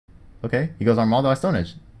Okay, he goes Armaldo, I Stone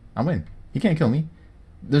Edge. I win. He can't kill me.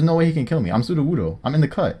 There's no way he can kill me. I'm Sudowoodo. I'm in the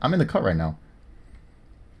cut. I'm in the cut right now.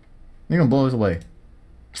 You're gonna blow us away.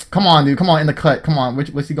 Come on, dude. Come on, in the cut. Come on.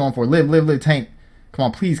 What's he going for? Live, live, live, tank. Come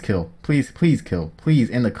on, please kill. Please, please kill. Please,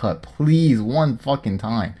 in the cut. Please, one fucking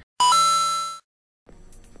time.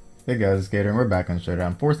 Hey guys, it's Gator, and we're back on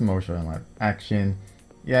Showdown. Forcing more Showdown live action.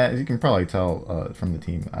 Yeah, as you can probably tell from the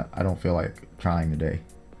team, I don't feel like trying today.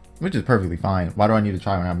 Which is perfectly fine. Why do I need to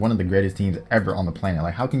try when I'm one of the greatest teams ever on the planet?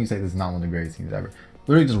 Like, how can you say this is not one of the greatest teams ever?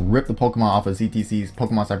 Literally just rip the Pokemon off of CTC's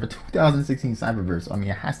Pokemon Cypher 2016 Cyberverse. I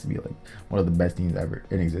mean, it has to be like one of the best teams ever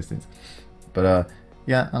in existence. But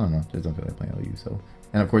yeah, I don't know. Just don't feel like playing OU. So,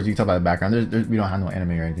 and of course, you can tell by the background. We don't have no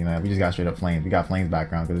anime or anything like that. We just got straight up flames. We got flames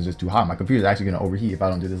background because it's just too hot. My computer's actually gonna overheat if I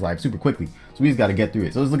don't do this live super quickly. So we just got to get through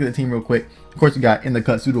it. So let's look at the team real quick. Of course, you got in the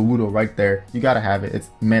cut Sudowoodo right there. You gotta have it. It's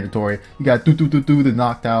mandatory. You got the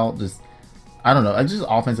knocked out. Just I don't know. It's just an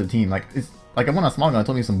offensive team. Like it's like I went on Small Gun.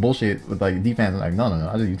 Told me some bullshit with like defense. I'm like no.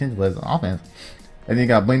 I just utensils on offense. And then you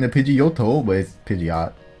got blame the Pidgeotto, but it's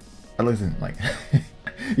Pidgeot. Listen, like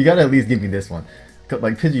you gotta at least give me this one.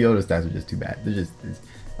 Like Pidgeotto stats are just too bad. They're just.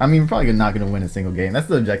 I mean, we're probably not gonna win a single game. That's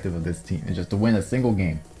the objective of this team. Is just to win a single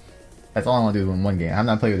game. That's all I want to do is win one game. I have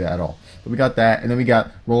not played with that at all. But we got that, and then we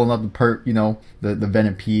got rolling up the perp, you know, the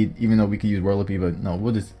Venipede, even though we could use Whirlipede, but no,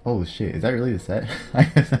 we'll just, oh shit, is that really the set?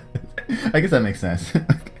 I guess that makes sense.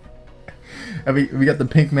 And we got the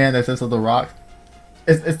pink man that sets up the rocks.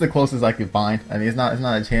 It's the closest I could find. I mean, it's not a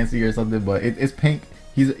Chansey or something, but it's pink.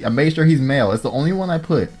 I made sure he's male. It's the only one I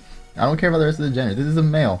put. I don't care about the rest of the gender. This is a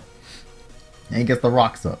male. And he gets the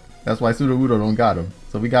rocks up. That's why Sudowoodo don't got him.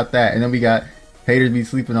 So we got that, and then we got haters be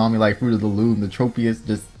sleeping on me like Fruit of the Loom, the Tropius,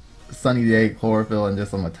 just Sunny Day, Chlorophyll, and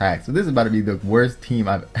just some attacks. So this is about to be the worst team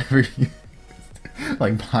I've ever used.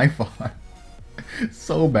 Like by far.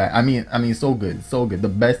 So bad. I mean so good. So good. The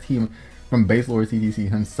best team from basedlord CTC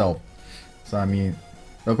himself. So I mean,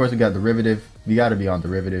 of course we got Derivative. We gotta be on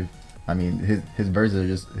Derivative. I mean his verses are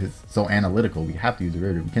just so analytical. We have to use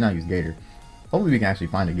Derivative. We cannot use Gator. Hopefully we can actually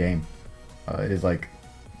find a game. It is like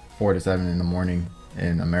 4 to 7 in the morning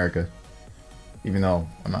in America. Even though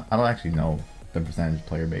I don't actually know the percentage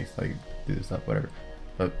player base, like do this stuff, whatever.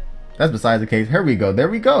 But that's besides the case. Here we go. There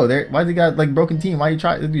we go. Why's he got like broken team? Why you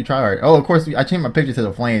try? Did you try hard? Oh, of course. I changed my picture to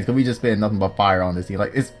the flames because we just spit nothing but fire on this team.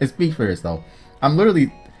 Like it speaks for itself. I'm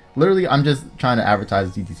literally, I'm just trying to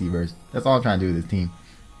advertise the CTC verse. That's all I'm trying to do with this team.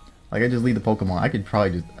 Like I just lead the Pokemon. I could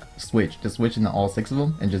probably just switch into all 6 of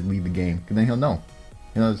them and just lead the game. Because then he'll know.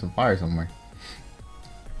 There's some fire somewhere.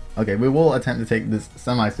 Okay, we will attempt to take this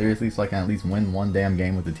semi-seriously so I can at least win one damn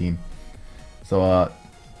game with the team. So,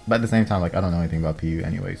 but at the same time, like, I don't know anything about PU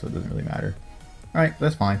anyway, so it doesn't really matter. Alright,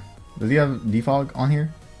 that's fine. Does he have Defog on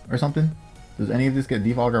here or something? Does any of this get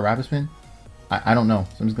Defog or Rapid Spin? I don't know.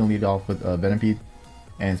 So I'm just going to lead off with Venipede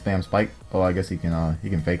and spam Spike. Oh, I guess he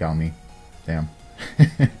can fake out me. Damn.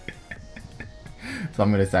 So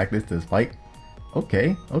I'm going to sack this to Spike.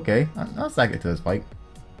 Okay. I'll sack it to a Spike.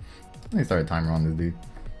 Let me start a timer on this dude.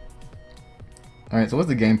 Alright, so what's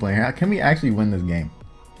the game plan here? Can we actually win this game?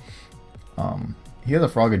 He has a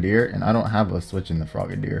Frogadier, and I don't have a switch in the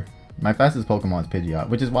Frogadier. My fastest Pokemon is Pidgeot,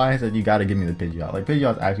 which is why I said you gotta give me the Pidgeot. Like,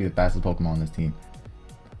 Pidgeot's actually the fastest Pokemon on this team.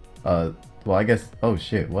 Well, I guess... Oh,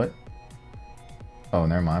 shit, what? Oh,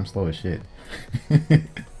 never mind, I'm slow as shit.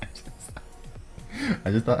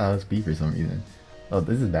 I just thought I was speed for some reason. Oh,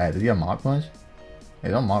 this is bad. Does he have Mach Punch? Hey,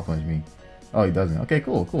 don't Mach Punch me. Oh, he doesn't. Okay,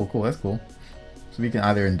 cool. That's cool. So we can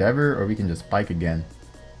either Endeavor or we can just Spike again.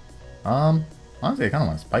 Honestly, I kind of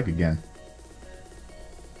want to Spike again.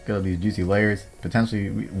 Get all these juicy layers. Potentially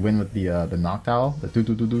win with the Noctowl, the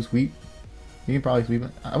do sweep. You can probably sweep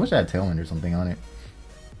it. I wish I had Tailwind or something on it,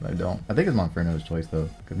 but I don't. I think it's Monferno's choice though,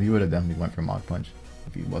 because he would have definitely went for Mach Punch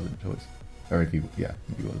if he wasn't choice, or if he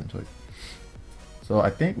wasn't choice. So I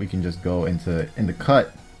think we can just go in the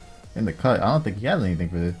cut. I don't think he has anything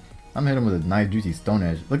for this. I'm gonna hit him with a nice juicy Stone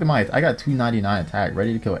Edge. Look at I got 299 attack,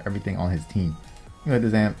 ready to kill everything on his team. I'm gonna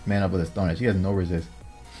hit this man up with a Stone Edge. He has no resist.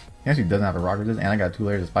 He actually doesn't have a rock resist, and I got 2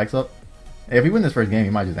 layers of spikes up. Hey, if we win this first game, he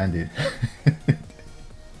might just end it.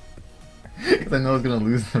 Because I know it's gonna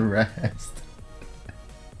lose the rest.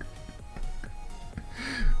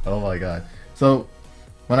 Oh my god. So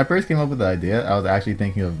when I first came up with the idea, I was actually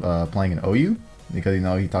thinking of playing an OU. Because, you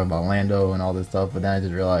know, he talked about Lando and all this stuff, but then I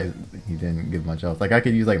just realized he didn't give much else. Like, I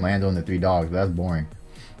could use, like, Lando and the 3 dogs, but that's boring.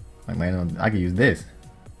 Like, Lando, I could use this.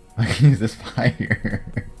 I can use this fire.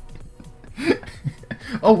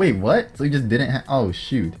 Oh, wait, what? So he just didn't have... Oh,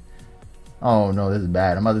 shoot. Oh, no, this is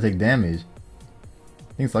bad. I'm about to take damage.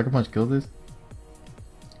 I think Sucker Punch kills this?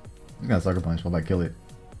 I'm gonna Sucker Punch while I kill it.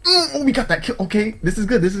 Oh, we got that kill. Okay, this is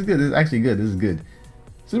good. This is good. This is actually good. This is good.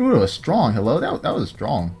 Sudowoodo was strong. Hello, that was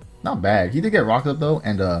strong. Not bad. He did get rocked up though,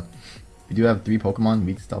 and we do have 3 Pokemon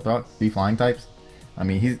weak to Stealth Rock, 3 flying types. I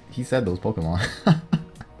mean, he said those Pokemon.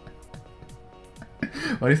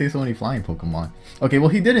 Why do you say so many flying Pokemon? Okay, well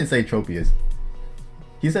he didn't say Tropius.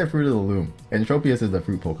 He said Fruit of the Loom, and Tropius is the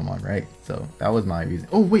fruit Pokemon, right? So that was my reason.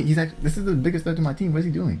 Oh wait, he's actually, this is the biggest threat to my team. What is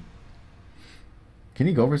he doing? Can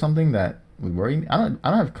he go for something that would worry me? I don't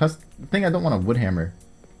have the thing. I don't want a Wood Hammer,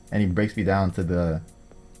 and he breaks me down to the.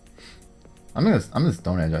 I'm gonna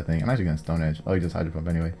Stone Edge. I think I'm actually gonna Stone Edge. Oh, he just Hydro Pump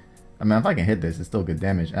anyway. I mean, if I can hit this, it's still good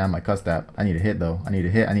damage. And I have my Cuss Tap. I need a hit though. I need a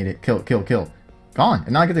hit. I need a kill. Gone.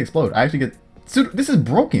 And now I get to explode. I actually get. This is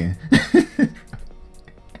broken.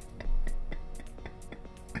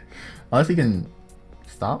 Unless he can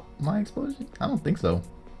stop my explosion? I don't think so.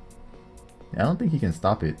 Yeah, I don't think he can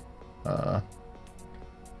stop it. How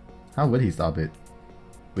would he stop it?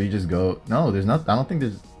 Would he just go? No, there's not. I don't think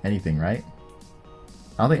there's anything, right?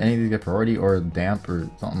 I don't think any of these get priority or damp or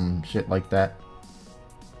something shit like that.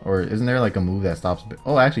 Or isn't there like a move that stops?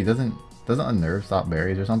 Oh, actually, doesn't Unnerve stop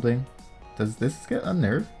berries or something? Does this get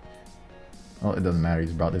Unnerve? Oh, it doesn't matter. He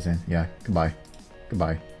just brought this in. Yeah. Goodbye.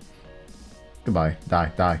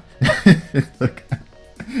 Die.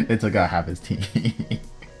 it took out half his team.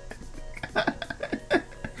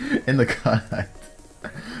 In the cut.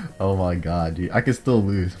 Oh my god, dude. I could still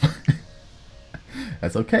lose.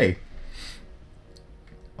 That's okay.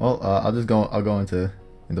 Well, I'll go into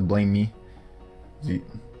blame me. It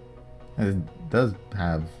does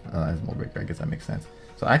have Asmo Breaker. I guess that makes sense.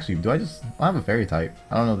 So actually, I have a fairy type.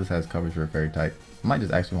 I don't know if this has coverage for a fairy type. I might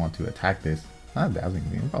just actually want to attack this. I have Dazzling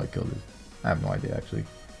Gleam. I'll probably kill this. I have no idea actually.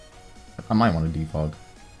 I might want to defog.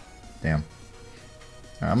 Damn.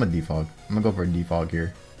 Alright, I'm gonna defog. I'm gonna go for a defog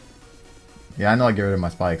here. Yeah, I know I get rid of my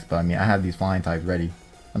spikes, but I mean I have these flying types ready.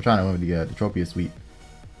 I'm trying to win with the Tropius suite.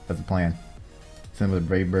 That's the plan. Send with a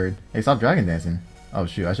Brave Bird. Hey, stop Dragon Dancing. Oh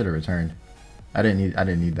shoot, I should have returned. I didn't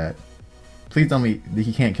need that. Please tell me that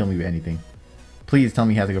he can't kill me with anything. Please tell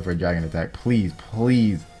me he has to go for a dragon attack. Please.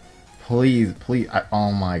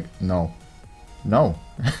 Oh my, no. No.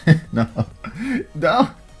 No.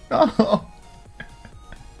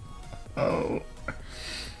 Oh.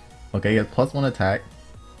 Okay, he has +1 attack.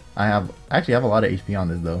 I actually have a lot of HP on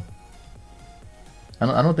this though.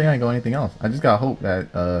 I don't think I can go anything else. I just gotta hope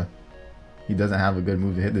that he doesn't have a good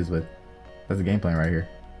move to hit this with. That's the game plan right here.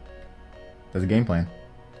 That's a game plan.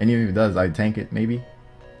 And even if it does, I tank it maybe.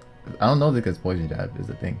 I don't know if this gets Poison Jab is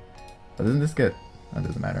the thing. But doesn't this get? That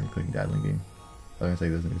doesn't matter. I'm clicking Dazzling Beam. I was gonna say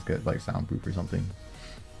doesn't this get like Soundproof or something?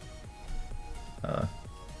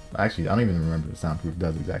 Actually, I don't even remember what Soundproof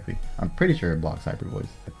does exactly. I'm pretty sure it blocks Hyper Voice.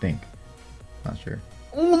 I think. Not sure.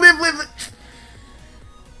 Oh, live!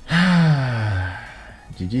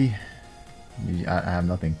 GG. GG. I have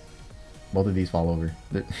nothing. Both of these fall over.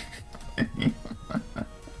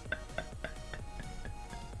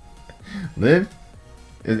 Live?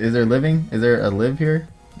 Is there living? Is there a live here?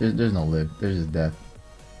 There's no live. There's just death.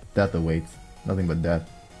 Death awaits. Nothing but death.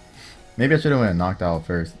 Maybe I should have went and knocked out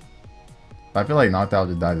first. But I feel like knocked out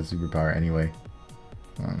just dies a superpower anyway.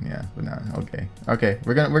 Yeah, but nah. Okay.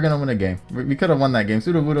 We're gonna win a game. We could have won that game.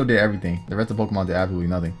 Sudowoodo did everything. The rest of Pokemon did absolutely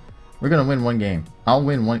nothing. We're gonna win one game. I'll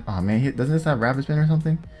win one. Oh man, doesn't this have Rapid Spin or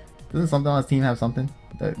something? Doesn't something on his team have something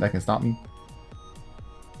that can stop me?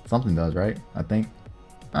 Something does, right? I think.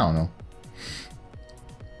 I don't know.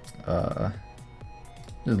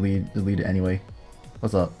 Just lead it anyway.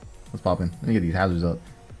 What's up? What's popping? Let me get these hazards up.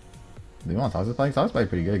 Do you want Toxic Spike? Toxic Spike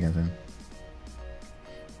pretty good against him.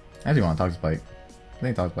 I actually want Toxic Spike. I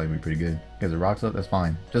think Toxic Spike would be pretty good. Because it rocks up, that's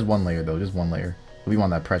fine. Just one layer though, just one layer. We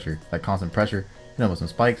want that pressure, that constant pressure. You know, with some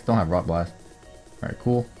spikes, don't have Rock Blast. Alright,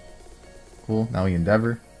 cool. Cool. Now we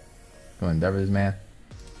Endeavor. Go Endeavor this man.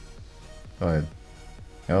 Go ahead.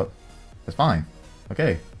 Yep. That's fine.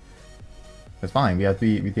 Okay. That's fine. We have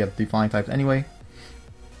three flying types anyway.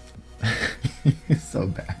 It's so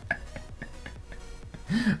bad.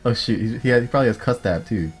 Oh shoot. He probably has Cuss Tap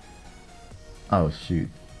too. Oh shoot.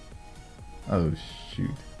 Oh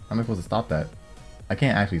shoot. How am I supposed to stop that? I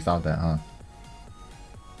can't actually stop that, huh?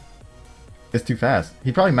 It's too fast.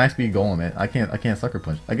 He probably max speed golem it. I can't sucker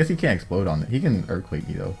punch. I guess he can't explode on it. He can earthquake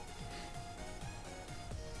me though.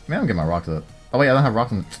 Man, I'm getting my rocks up. Oh wait, I don't have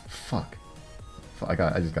rocks on. Fuck. I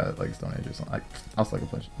just got like Stone Edge or something. I'll sucker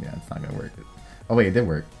punch. Yeah, it's not gonna work. Oh wait, it did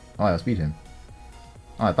work. Oh, I'll speed him.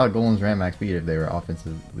 Oh, I thought golems ran max speed if they were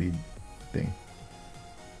offensive lead thing.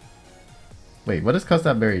 Wait, what does Cuss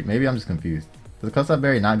Tap Berry? Maybe I'm just confused. Does Cuss Tap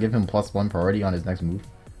Berry not give him +1 priority on his next move?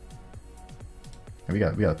 Hey, we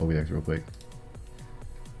got Pokédex real quick.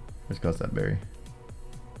 Where's Cuss Tap Berry?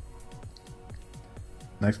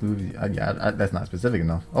 Next move, yeah, that's not specific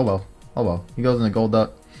enough. Oh well, oh well. He goes in the gold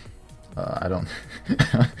up. I don't.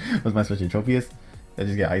 What's my special trophy is? I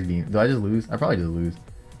just get ice beam. Do I just lose? I probably just lose.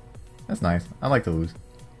 That's nice. I like to lose.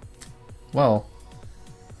 Well,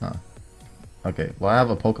 huh. Okay, well I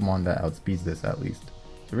have a Pokemon that outspeeds this at least.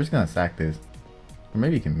 So we're just gonna sack this. Or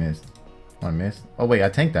maybe you can miss. Wanna miss? Oh wait, I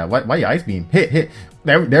tanked that. Why you ice beam? Hit.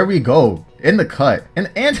 There we go. In the cut.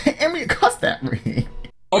 And we cussed that ring.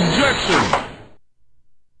 Objection!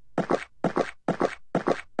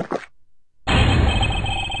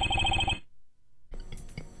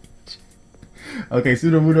 Okay,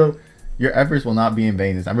 Sudowoodo, your efforts will not be in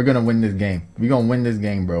vain this time. We're gonna win this game. We're gonna win this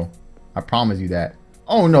game, bro. I promise you that.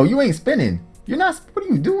 Oh no, you ain't spinning. You're not. What are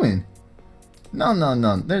you doing? No.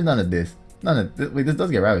 There's none of this. None of this. Wait, this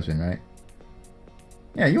does get rabbit spin, right?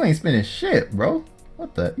 Yeah, you ain't spinning shit, bro.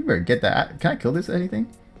 What the? You better get that. Can I kill this or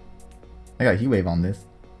anything? I got heat wave on this.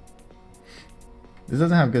 This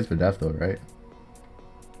doesn't have goods for death though, right?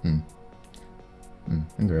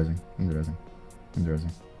 Interesting.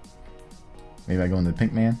 Maybe I go into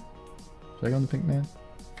Pink Man. Should I go into Pink Man?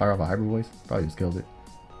 Fire off a Hyper Voice? Probably just kills it.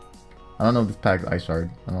 I don't know if this packs Ice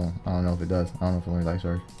Shard. I don't know if it does. I don't know if it learns Ice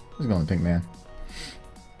Shard. Let's go into Pink Man.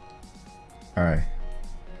 Alright.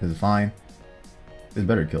 This is fine. It's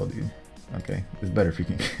better kill, dude. Okay. It's better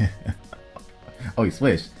freaking. Oh, he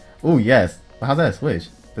switched. Oh, yes. But how's that a switch?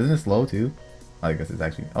 Doesn't it slow too? I guess it's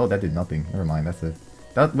actually. Oh, that did nothing. Never mind. That's a.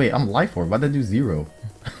 Wait, I'm life orb. Why'd that do 0?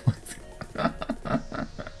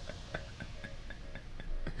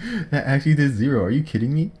 That actually did 0. Are you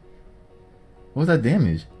kidding me? What was that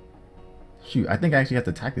damage? Shoot, I think I actually have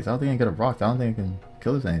to attack this. I don't think I can get a rock. I don't think I can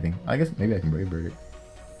kill this or anything. I guess maybe I can Brave Bird it.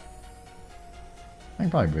 I can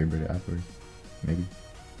probably Brave Bird it afterwards. Maybe.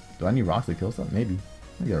 Do I need rocks to kill something? Maybe.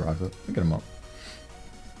 Let me get a rocks up. Let me get him up.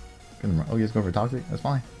 Get him. Oh, you just go for toxic? That's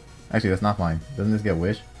fine. Actually, that's not fine. Doesn't this get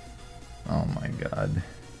wish? Oh my god.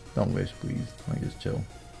 Don't wish, please. Let me just chill.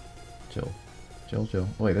 Chill. Oh,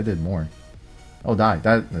 wait, that did more. Oh, die.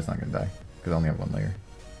 That's not gonna die. Because I only have 1 layer.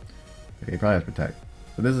 Okay, probably has protect.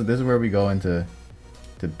 So this is where we go into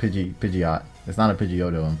Pidgeot. It's not a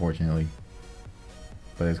Pidgeotto, unfortunately.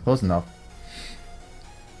 But it's close enough.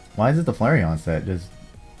 Why is it the Flareon set? Just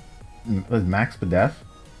max Pidef?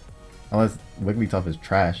 Unless Wigglytuff is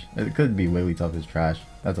trash. It could be Wigglytuff is trash.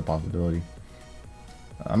 That's a possibility.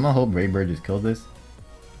 I'm gonna hope Raybird just kills this.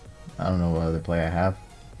 I don't know what other play I have.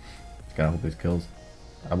 Just gotta hope this kills.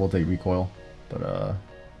 I will take recoil. But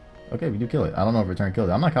okay, we do kill it. I don't know if return kills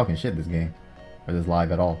it. I'm not calcing shit this game. Or this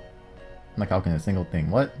live at all. I'm not calculating a single thing.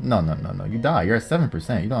 What? No. You die. You're at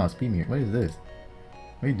 7%. You don't have speed meter. What is this?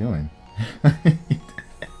 What are you doing?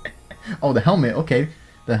 Oh, the helmet. Okay.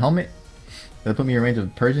 The helmet. Did that put me in range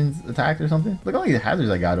of Persian's attack or something? Look at all these hazards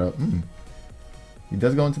I got up. He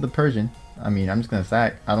does go into the Persian. I mean, I'm just gonna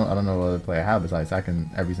sack. I don't know what other play I have besides sacking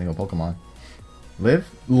every single Pokemon.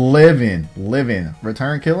 Living.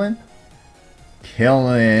 Return killing.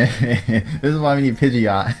 This is why we need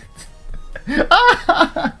Pidgeot.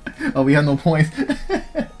 Oh, we have no points.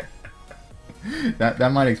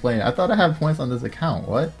 that might explain it. I thought I had points on this account.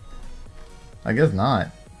 What? I guess not.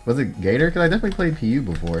 Was it Gator? Because I definitely played PU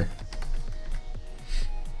before.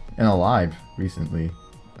 And Alive recently.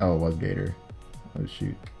 Oh, it was Gator. Oh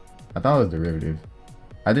shoot. I thought it was Derivative.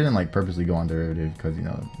 I didn't like purposely go on Derivative because, you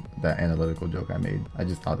know, that analytical joke I made. I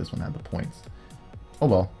just thought this one had the points. Oh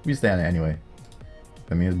well, we stay on it anyway.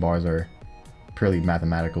 I mean, his bars are purely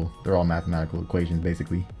mathematical. They're all mathematical equations,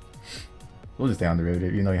 basically. We'll just stay on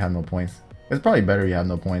Derivative, even though you have no points. It's probably better you have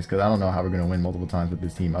no points, because I don't know how we're going to win multiple times with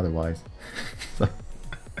this team otherwise.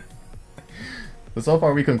 So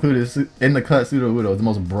far we concluded in the cut Sudowoodo is the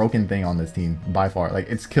most broken thing on this team, by far. Like,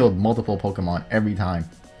 it's killed multiple Pokemon every time.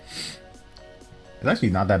 It's actually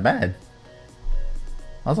not that bad.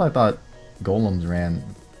 Also, I thought Golems ran...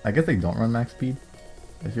 I guess they don't run max speed.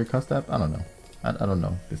 If you're cussed up, I don't know. I don't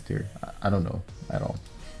know this tier. I don't know at all.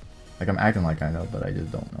 Like, I'm acting like I know, but I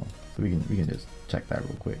just don't know. So we can just check that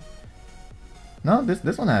real quick. No,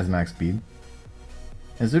 this one has max speed.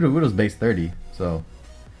 And Sudowoodo's base 30, so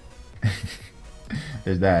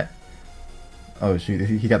there's that. Oh shoot,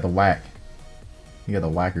 he got the whack. He got the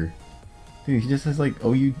whacker. Dude, he just has like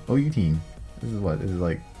OU team. This is what? This is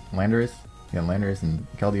like Landorus. He got Landorus and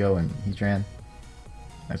Keldeo and Heatran.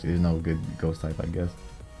 Actually, there's no good ghost type, I guess.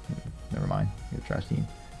 Never mind. He's a trash team.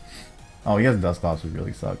 Oh, he has Dusclops, which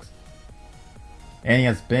really sucks. And he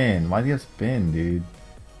has Spin. Why does he have Spin, dude?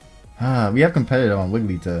 We have competitive on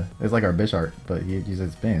Wigglytuff. It's like our Bisharp, but he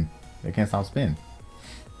says Spin. They can't stop Spin.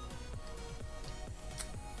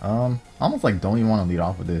 Almost like don't even want to lead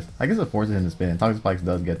off with this. I guess it forces him to spin. Toxic Spikes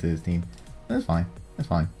does get to his team. That's fine. That's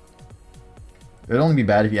fine. It'd only be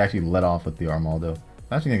bad if he actually let off with the Armal though.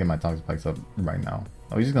 I'm actually gonna get my Toxic Spikes up right now.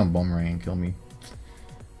 Oh, he's just gonna Boomerang and kill me.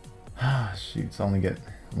 Ah, shoot. So I only get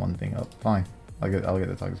one thing up. Fine. I'll get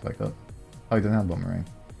the Toxic Spike up. Oh, he doesn't have Boomerang.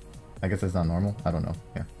 I guess that's not normal. I don't know.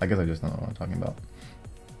 Yeah, I guess I just don't know what I'm talking about.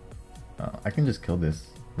 I can just kill this.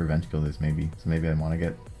 Revenge kill this maybe. So maybe I want to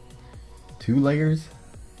get 2 layers.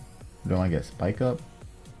 Do I want to get Spike up?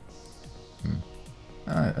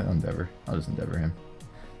 Endeavor. I'll just Endeavor him.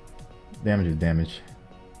 Damage is damage.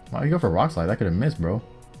 Why you go for Rock Slide? I could have missed, bro.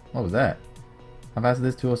 What was that? How fast is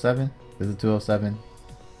this? 207? This is 207.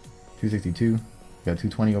 262. Got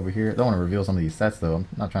 220 over here. I don't want to reveal some of these sets though. I'm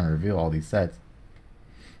not trying to reveal all these sets.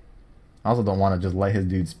 I also don't want to just let his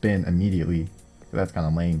dude spin immediately. That's kind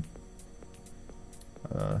of lame.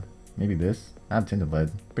 Maybe this. I have Tinted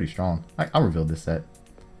Lead. Pretty strong. I'll reveal this set.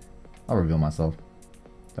 I'll reveal myself.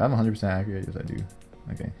 Do I have 100% accurate? Yes, I do.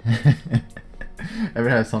 Okay. Ever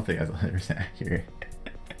have something that's 100% accurate?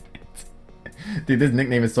 Dude, this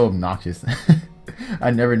nickname is so obnoxious. I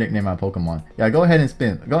never nickname my Pokemon. Yeah, go ahead and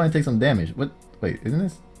spin. Go ahead and take some damage. What? Wait, isn't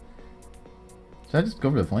this? Should I just go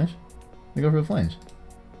for the flinch? Let me go for the flinch.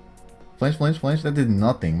 Flinch, flinch, flinch. That did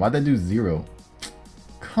nothing. Why'd that do 0?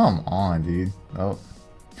 Come on, dude. Oh.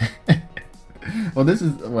 Well, this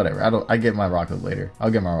is whatever. I get my rocks up later.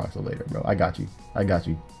 I'll get my rocks up later, bro. I got you. I got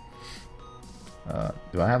you.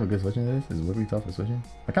 Do I have a good switch into this? Is Woodley tough for switching?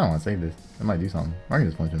 I kind of want to save this. I might do something. I can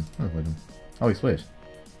just flinch him. I'm gonna flinch him. Oh, he switched.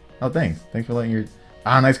 Oh, thanks. Thanks for letting your...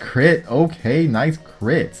 Ah, nice crit. Okay, nice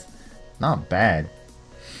crits. Not bad.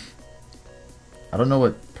 I don't know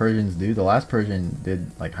what Persians do. The last Persian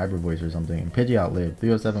did like Hyper Voice or something. And Pidgey outlived.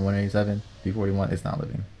 307, 187, B41. It's not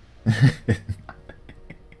living.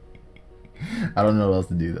 I don't know what else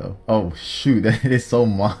to do though. Oh shoot, that is so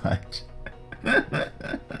much.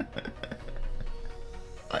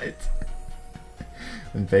 What?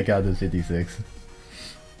 And fake out to 56.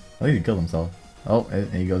 At least he killed himself. Oh,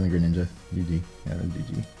 and he goes in Greninja. GG. Yeah, that's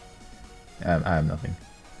GG. I have nothing.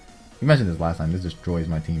 You mentioned this last time. This destroys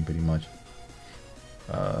my team pretty much.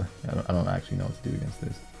 I don't actually know what to do against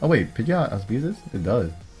this. Oh wait, Pidgeot outspeeds this? It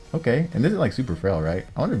does. Okay, and this is like super frail, right?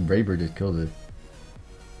 I wonder if Braver just kills it.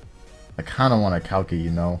 I kind of want to calc it,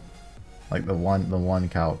 you know, like the one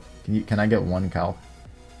calc. Can I get one calc?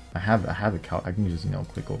 I have a calc. I can just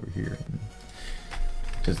click over here and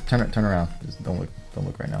just turn around. Just don't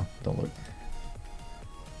look right now. Don't look.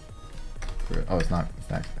 Oh, it's not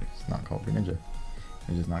called Greninja.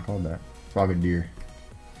 It's just not called that. Frogadier.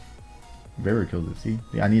 Braver kills it. See,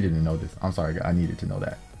 I needed to know this. I'm sorry, I needed to know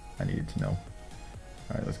that. I needed to know.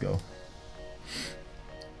 All right, let's go.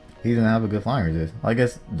 He doesn't have a good flying resist. I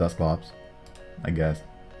guess Dusclops. I guess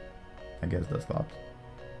Dusclops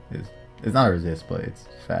it's not a resist, but it's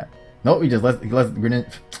fat. Nope, he lets Greninja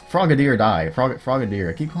Frogadier die. Frogadier.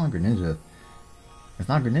 I keep calling Greninja. It's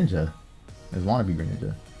not Greninja. It's wannabe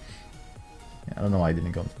Greninja. Yeah, I don't know why I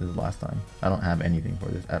didn't go into this last time. I don't have anything for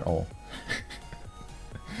this at all.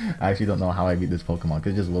 I actually don't know how I beat this Pokemon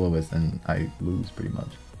because it's just Will-O-Wisp and I lose pretty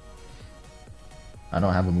much. I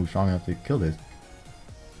don't have a move strong enough to kill this.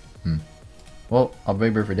 Well, I'll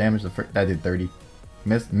Braver for damage. That did 30.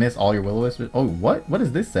 Miss all your Will-O-Wisp. Oh, what? What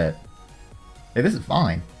is this set? Hey, this is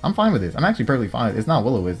fine. I'm fine with this. I'm actually perfectly fine. It's not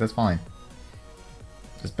Will-O-Wisp. That's fine.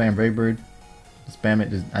 Just spam Brave Bird. Just spam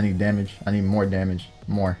it. I need damage. I need more damage.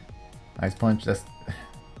 More. Ice Punch. That's...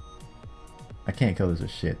 I can't kill this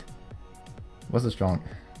with shit. What's the strong...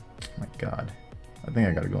 Oh my god. I think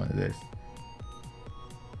I gotta go into this.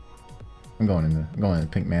 I'm going in the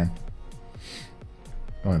Pink Man.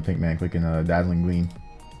 Going to Pink Man, clicking Dazzling Gleam.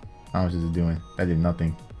 How much is it doing? That did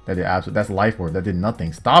nothing. That did absolute. That's Life Orb. That did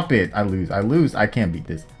nothing. Stop it! I lose. I lose. I can't beat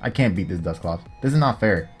this. I can't beat this Dusclops. This is not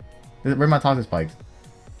fair. Where are my Toxic Spikes?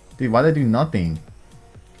 Dude, why did that do nothing?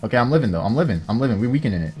 Okay, I'm living though. I'm living. We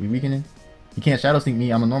weakening it. We weakening. He can't Shadow Sneak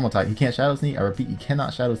me. I'm a normal type. He can't Shadow Sneak. I repeat, he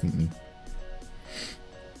cannot Shadow Sneak me.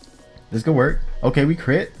 This could work. Okay, we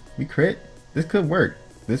crit. We crit. This could work.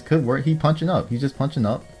 This could work. He punching up. He's just punching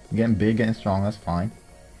up. Getting big, getting strong. That's fine.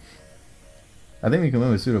 I think we can win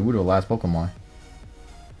with Sudowoodo last Pokemon.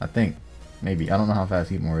 I think. Maybe. I don't know how fast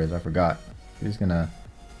Heatmore is. I forgot. We're just gonna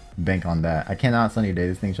bank on that. I cannot Sunny Day.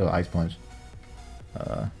 This thing shows Ice Punch.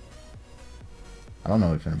 I don't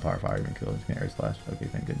know if Infinite Power Fire even kills. It's gonna Air Slash. Okay,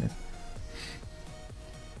 thank goodness.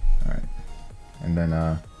 Alright. And then,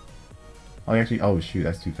 oh, actually, oh shoot,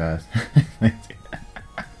 that's too fast.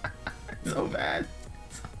 So fast.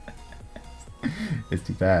 It's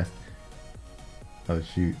too fast. Oh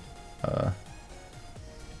shoot. I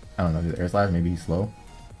don't know, did Air Slash, maybe he's slow?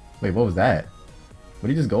 Wait, what was that? What did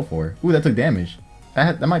he just go for? Ooh, that took damage.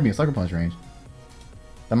 That might be in Sucker Punch range.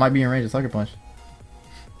 That might be in range of Sucker Punch.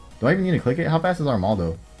 Do I even need to click it? How fast is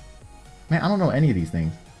Armaldo? Man, I don't know any of these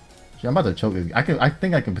things. Shit, I'm about to choke this. I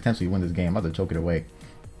think I can potentially win this game. I'm about to choke it away.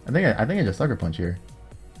 I think I just sucker punch here.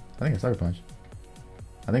 I think I sucker punch.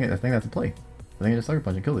 I think that's a play. I think I just sucker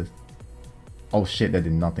punch and kill this. Oh shit, that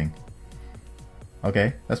did nothing.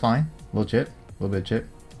 Okay, that's fine. A little chip, a little bit of chip.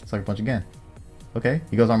 Sucker punch again. Okay,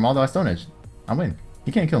 he goes Armaldo. I stone edge. I win.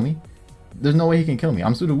 He can't kill me. There's no way he can kill me.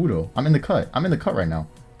 I'm Sudowoodo. I'm in the cut. I'm in the cut right now.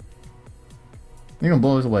 You're gonna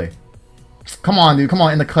blow this away. Come on, dude. Come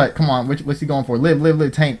on, in the cut. Come on. What's he going for?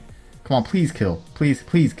 Live, tank. Come on, please kill. Please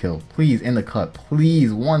kill. Please, in the cut.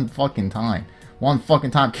 Please, one fucking time. One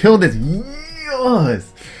fucking time. Kill this.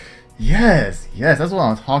 Yes. Yes. Yes. That's what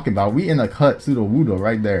I'm talking about. We in the cut. Sudowoodo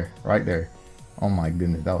right there. Right there. Oh my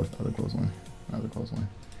goodness. That was a close one. That was a close one.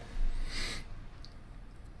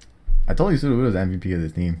 I told you Sudowoodo's MVP of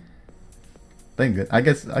this team. Thank good. I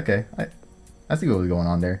guess, okay. I see what was going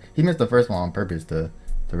on there. He missed the first one on purpose to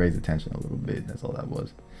raise the tension a little bit. That's all that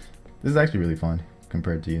was. This is actually really fun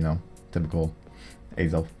compared to, you know, typical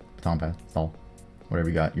Azelf, Baton Pass, Stall, whatever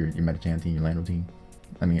you got, your Metachan team, your Lando team.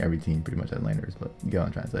 I mean, every team pretty much has landers, but you get what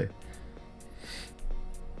I'm trying to say.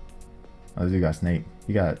 Oh, this dude got Snake.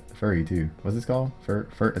 He got Furry too. What's this called? Fur.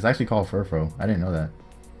 It's actually called Furfro. I didn't know that.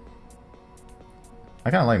 I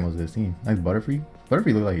kind of like most of this team. Nice Butterfree.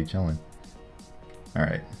 Butterfree look like he's chilling. All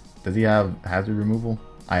right. Does he have hazard removal?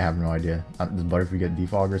 I have no idea. Does Butterfree get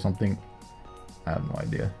defog or something? I have no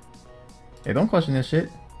idea. Hey, don't question this shit.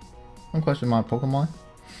 Don't question my Pokemon.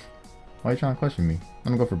 Why are you trying to question me?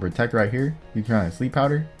 I'm gonna go for Protect right here. You trying to Sleep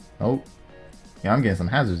Powder? Oh. Yeah, I'm getting some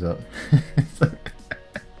hazards up.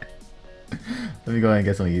 Let me go ahead and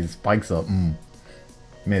get some of these spikes up.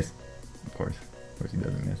 Miss. Of course he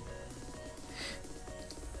doesn't miss.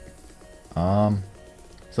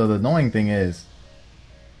 So the annoying thing is,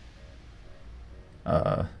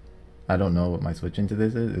 I don't know what my switch into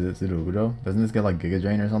this is. Is it Sudowoodo? Doesn't this get like Giga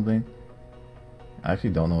Drain or something? I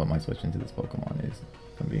actually don't know what my switch into this Pokemon is,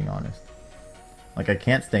 if I'm being honest. Like, I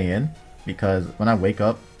can't stay in because when I wake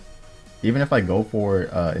up, even if I go for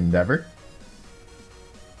Endeavor,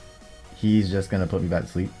 he's just gonna put me back to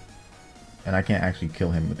sleep, and I can't actually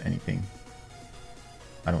kill him with anything.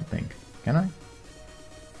 I don't think. Can I?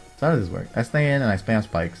 So how does this work? I stay in and I spam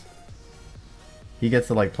spikes. He gets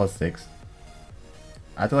to like +6.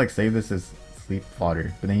 I have to like save this as sleep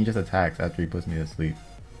fodder, but then he just attacks after he puts me to sleep.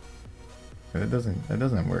 That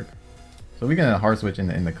doesn't work. So we're gonna hard switch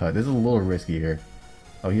in the cut. This is a little risky here.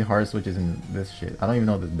 Oh, he hard switches in this shit. I don't even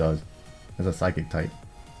know what this does. It's a psychic type.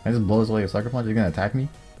 I just blows away a sucker punch. He's gonna attack me.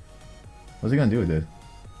 What's he gonna do with this?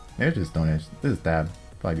 Maybe it's just Stone Edge. This is stab.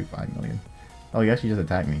 Probably do 5 million. Oh, he actually just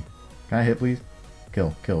attacked me. Can I hit, please?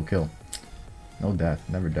 Kill. No death.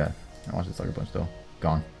 Never death. I watch the sucker punch though.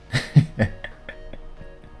 Gone.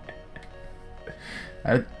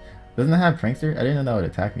 Doesn't it have Prankster? I didn't know that would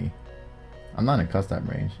attack me. I'm not in cuss type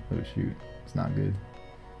range. Oh shoot. It's not good.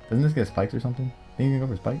 Doesn't this get spikes or something? Think you can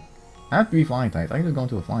go for spike? I have 3 flying types. I can just go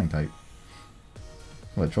into a flying type.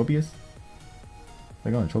 What, Tropius? Am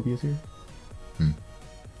I going to Tropius here? And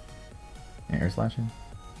air slashing?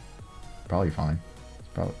 Probably fine.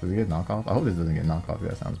 Probably, does it get knockoff? I hope this doesn't get knockoff.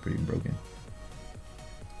 That sounds pretty broken.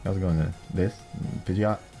 I was going to this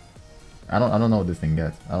Pidgeot. I don't know what this thing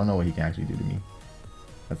gets. I don't know what he can actually do to me.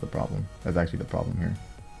 That's the problem. That's actually the problem here.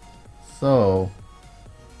 So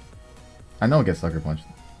I know it gets sucker punched.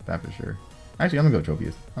 That for sure. Actually, I'm gonna go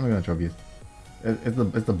Tropius.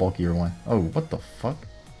 It's the bulkier one. Oh, what the fuck?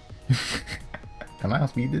 Can I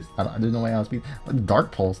outspeed this? There's no way I outspeed.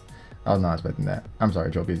 Dark Pulse. I was not expecting that. I'm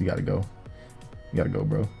sorry, Tropius. You gotta go. You gotta go,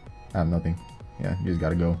 bro. I have nothing. Yeah, you just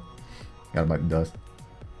gotta go. Gotta bite the dust.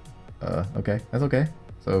 Okay, that's okay.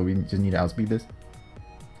 So we just need to outspeed this.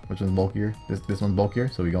 Which one's bulkier? This one's bulkier,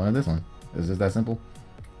 so we go into this one. It's just that simple.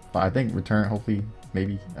 But I think return, hopefully,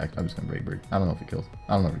 maybe. I'm just gonna Brave Bird. I don't know if it kills.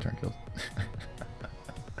 I don't know if return kills.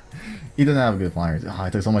 He doesn't have a good flyers. Oh, I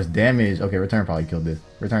took so much damage. Okay, return probably killed this.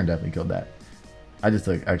 Return definitely killed that. I just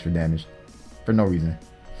took extra damage for no reason.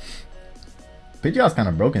 Pidgeot's kind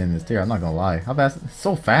of broken in this tier. I'm not gonna lie. How fast?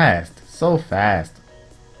 So fast. So fast.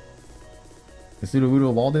 Is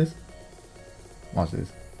Sudowoodo wall this? Watch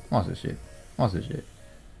this. Watch this shit. Watch this shit.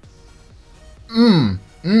 Yum.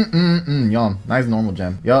 Nice normal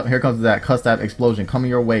gem. Yup, here comes that custom explosion coming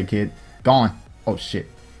your way, kid. Gone. Oh shit.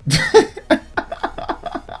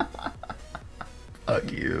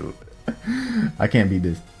 Fuck you. I can't beat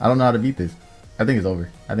this. I don't know how to beat this. I think it's over.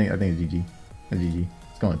 I think it's GG. It's GG.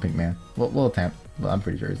 It's going to Pink Man. We'll attempt, but I'm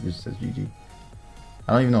pretty sure it just says GG.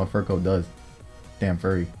 I don't even know what fur coat does. Damn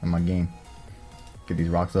furry in my game. Get these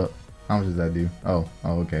rocks up. How much does that do? Oh,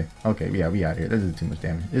 okay. Okay, yeah, we out here. This is too much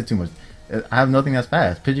damage. It's too much. I have nothing that's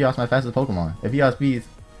fast. Pidgeot's my fastest Pokemon. If he outspeeds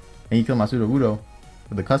and you kill my Sudowoodo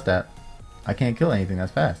with the Cuss Tap, I can't kill anything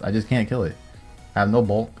that's fast. I just can't kill it. I have no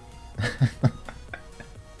bulk.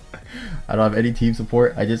 I don't have any team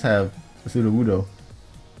support. I just have the Sudowoodo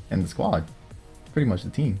and the squad. Pretty much the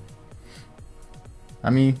team. I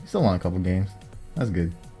mean, still won a couple games. That's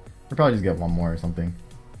good. We'll probably just get one more or something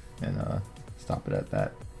and stop it at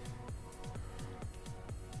that.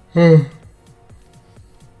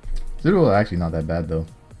 Sudowoodo actually not that bad though.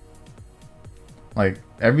 Like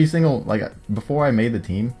every single, like before I made the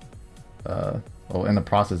team, well, in the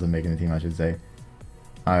process of making the team I should say,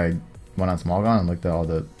 I went on Smogon and looked at all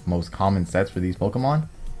the most common sets for these Pokemon,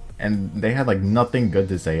 and they had like nothing good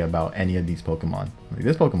to say about any of these Pokemon. Like,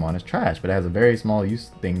 this Pokemon is trash, but it has a very small use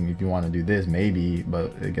thing if you want to do this maybe,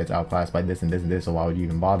 but it gets outclassed by this and this and this, so why would you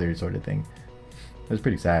even bother, sort of thing. It was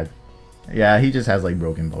pretty sad. Yeah, he just has like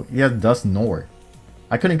broken Pokemon. He has Dusknoir.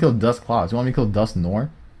 I couldn't kill Duskclaws. You want me to kill Dusknoir?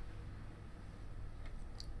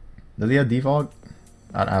 Does he have Defog?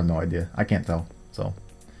 I have no idea. I can't tell. So,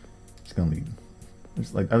 just gonna leave.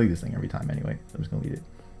 Just like I leave this thing every time anyway. So I'm just gonna leave it.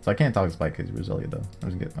 So I can't talk to Spike because he's resilient though. I'm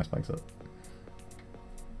just gonna get my spikes up.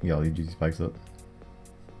 Yeah, I'll leave GG spikes up.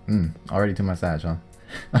 Already to my Sag, huh?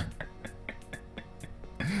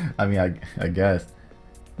 I mean, I guess.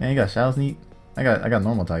 Man, you got Shadow Sneak. I got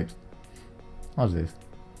normal types. Watch this.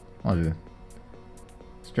 Watch this.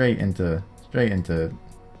 Straight into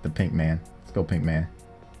the pink man. Let's go pink man.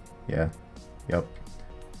 Yeah. Yep.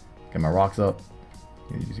 Get my rocks up.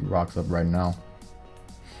 You see rocks up right now.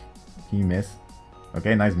 Can you miss?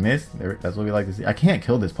 Okay, nice miss. That's what we like to see. I can't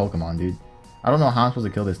kill this Pokemon, dude. I don't know how I'm supposed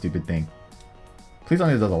to kill this stupid thing. Please tell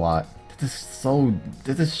me this does a lot. This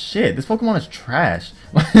is shit. This Pokemon is trash.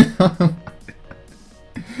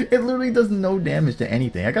 It literally does no damage to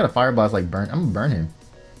anything. I got a Fire Blast like burn. I'm gonna burn him.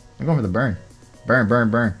 I'm going for the burn. Burn, burn,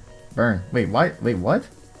 burn. Burn. Wait, why? Wait, what?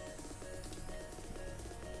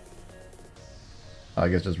 Oh, I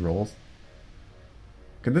guess just rolls.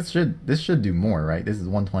 Cause this should do more, right? This is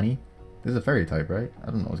 120. This is a fairy type, right? I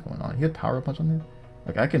don't know what's going on. He had power punch on this.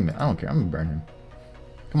 Like I don't care. I'm gonna burn him.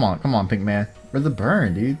 Come on, pink man. Where's the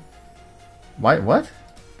burn, dude? Why? What?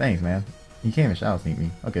 Thanks, man. He can't even Shadow Sneak me.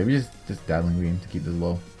 Okay, we just dazzling beam to keep this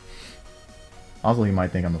low. Also, he might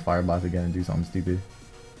think I'm a Fire Blast again and do something stupid.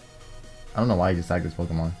 I don't know why he just sacked this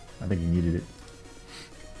Pokemon. I think he needed it.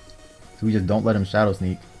 So we just don't let him Shadow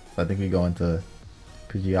Sneak. So I think we go into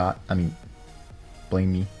Pidgeot. I mean,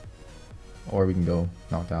 Blame Me. Or we can go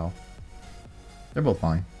Noctowl. They're both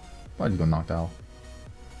fine. Probably just go Noctowl.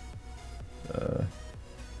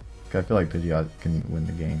 I feel like Pidgeot can win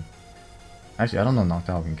the game. Actually, I don't know if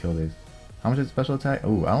Noctowl can kill this. How much is special attack?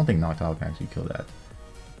 Oh, I don't think Noctowl can actually kill that.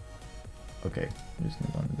 Okay, I'm just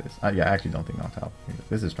gonna go into this. Yeah, I actually don't think Noctowl.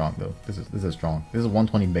 This is strong though. This is strong. This is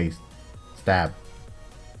 120 base. Stab.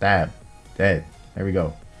 Stab. Dead. There we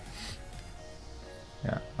go.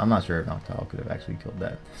 Yeah, I'm not sure if Noctowl could have actually killed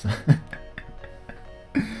that. So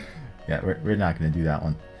yeah, we're not gonna do that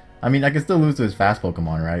one. I mean, I can still lose to his fast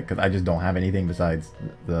Pokemon, right? Because I just don't have anything besides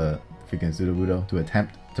the freaking Sudowoodo to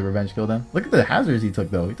attempt to revenge kill them. Look at the hazards he took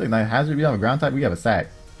though. He took 9 hazard. We have a ground type. We have a sack.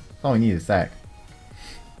 That's all we need is sack.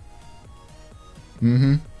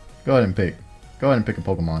 Go ahead and pick. Go ahead and pick a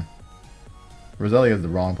Pokemon. Roselia is the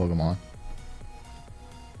wrong Pokemon.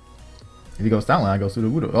 If you go Skyline, I go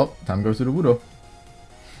Sudowoodo. Oh, time to go Sudowoodo.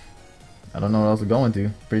 I don't know what else to go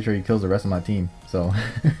into. Pretty sure he kills the rest of my team. So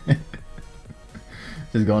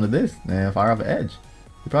just go into this and fire off an edge.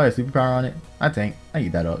 You probably have superpower on it. I tank. I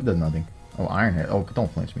eat that up. It does nothing. Oh, Iron Head. Oh,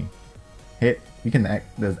 don't flinch me. Hit. You can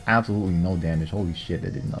act. There's absolutely no damage. Holy shit,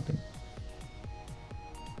 that did nothing.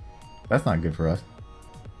 That's not good for us.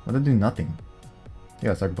 What did it do? Nothing. You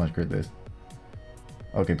got Sucker Punch crit this.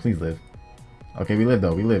 Okay, please live. Okay, we live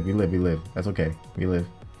though. We live. That's okay. We live.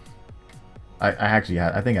 I think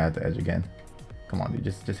I had to edge again. Come on, dude.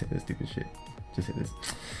 Just hit this stupid shit. Just hit this.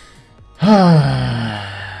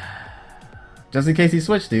 Just in case he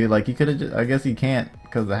switched, dude. Like he could have just, I guess he can't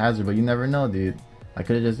because of the hazard, but you never know, dude. I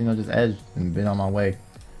could have just, just edged and been on my way.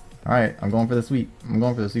 Alright, I'm going for the sweep. I'm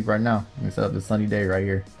going for the sweep right now. Let me set up this sunny day right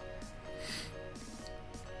here.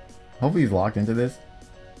 Hopefully he's locked into this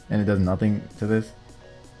and it does nothing to this.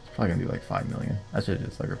 It's probably gonna do like 5 million. I should have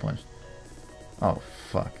just sucker punched. Oh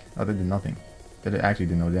fuck. Oh, that did nothing. Did it actually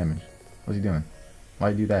do no damage? What's he doing?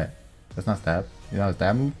 Why'd he do that? That's not stab. You know how to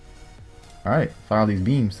stab move? Alright, fire all these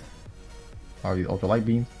beams. Fire these ultralight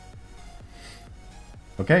beams.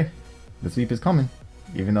 Okay. The sweep is coming.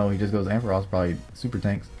 Even though he just goes Ampharos, probably super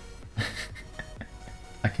tanks.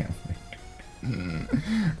 I can't win.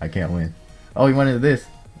 I can't win. Oh, he went into this.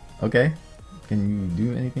 Okay. Can you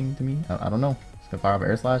do anything to me? I don't know. The fire off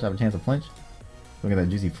air slash. I have a chance to flinch. Look at that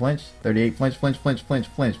juicy flinch. 38 flinch, flinch, flinch, flinch,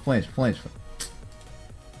 flinch, flinch, flinch.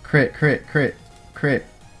 Crit, crit, crit, crit,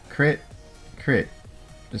 crit, crit.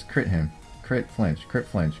 Just crit him. Crit flinch, crit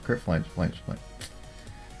flinch, crit flinch, flinch, flinch.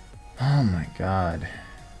 Oh my god.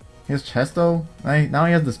 He has chest though? Now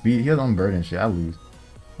he has the speed. He has unburdened shit. I lose.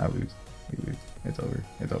 I lose. We lose. It's over.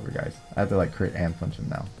 It's over, guys. I have to like crit and flinch him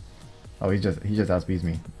now. Oh, he just outspeeds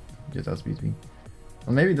me. He just outspeeds me.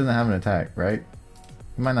 Well, maybe he doesn't have an attack, right?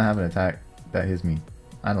 He might not have an attack that hits me.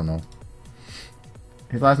 I don't know.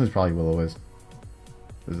 His last move is probably Will-O-Wisp.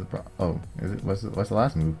 This is oh, is it? What's the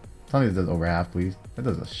last move? Tell me this does over half, please. That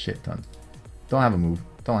does a shit ton. Don't have a move.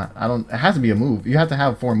 I don't. It has to be a move. You have to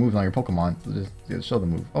have 4 moves on your Pokemon. So just show the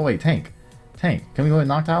move. Oh wait, tank. Tank. Can we win with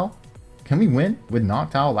Noctowl? Can we win with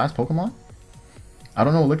Noctowl last Pokemon? I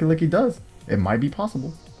don't know what Licky Licky does. It might be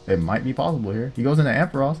possible. It might be possible here. He goes into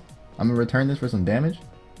Ampharos. I'm gonna return this for some damage.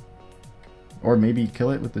 Or maybe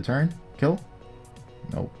kill it with the turn. Kill?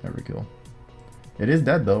 Nope, never kill. It is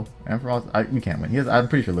dead though. Ampharos, we can't win. I'm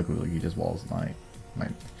pretty sure Licky Licky just walls my.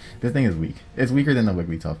 This thing is weak. It's weaker than the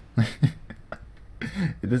Wigglytuff.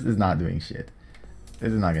 This is not doing shit.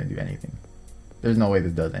 This is not gonna do anything. There's no way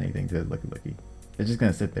this does anything to Licky Licky. It's just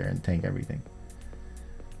gonna sit there and tank everything.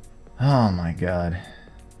 Oh my god.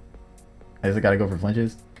 I just gotta go for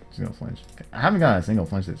flinches. Just gonna flinch. I haven't gotten a single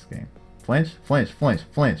flinch this game. Flinch, flinch, flinch,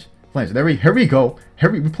 flinch, flinch. Here we go.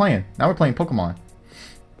 We're playing. Now we're playing Pokemon.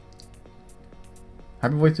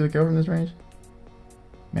 Hyper Voice 2 KO from this range?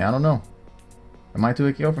 Man, I don't know. Am I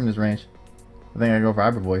 2 KO from this range? I think I go for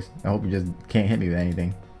Hyper Voice. I hope you just can't hit me with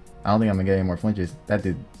anything. I don't think I'm gonna get any more flinches. That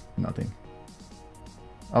did nothing.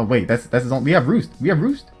 Oh wait, that's his own. We have Roost. We have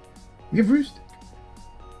Roost. We have Roost.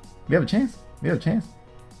 We have a chance. We have a chance.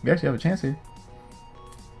 We actually have a chance here.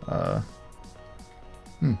 Let's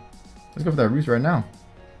go for that Roost right now.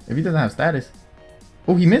 If he doesn't have status.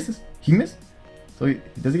 Oh, he misses. He missed. So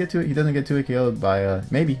does he get to it? He doesn't get to it KO'd by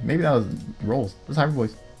maybe that was rolls. What's Hyper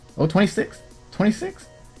Voice? Oh, 26. 26.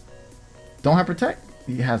 Don't have protect.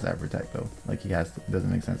 He has to have protect though. Like he has to. It doesn't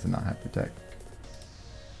make sense to not have protect.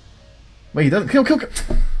 Wait, he doesn't. Kill.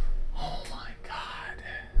 Oh my god.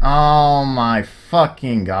 Oh my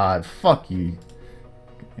fucking god. Fuck you.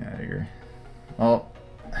 Get out of here. Oh.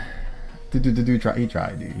 He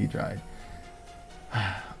tried, dude. He tried.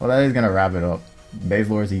 Well, that is gonna wrap it up.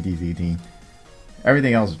 basedlord CTC team.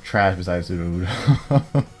 Everything else is trash besides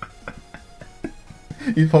Sudowoodo.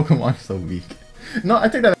 These Pokemon are so weak. No, I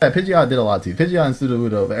think that Pidgeot did a lot too. Pidgeot and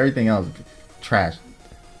Sudowoodo, but everything else, trash.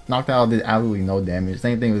 Noctowl did absolutely no damage.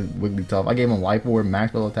 Same thing with Wigglytuff. I gave him Life Orb,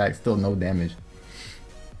 Max Spell Attack, still no damage.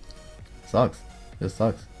 Sucks. Just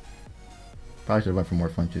sucks. Probably should have went for more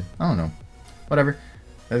flinches. I don't know. Whatever.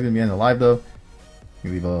 That's gonna be the end of the live though.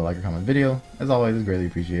 You leave a like or comment on the video. As always, it's greatly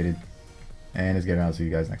appreciated. And it's getting out. See you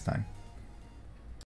guys next time.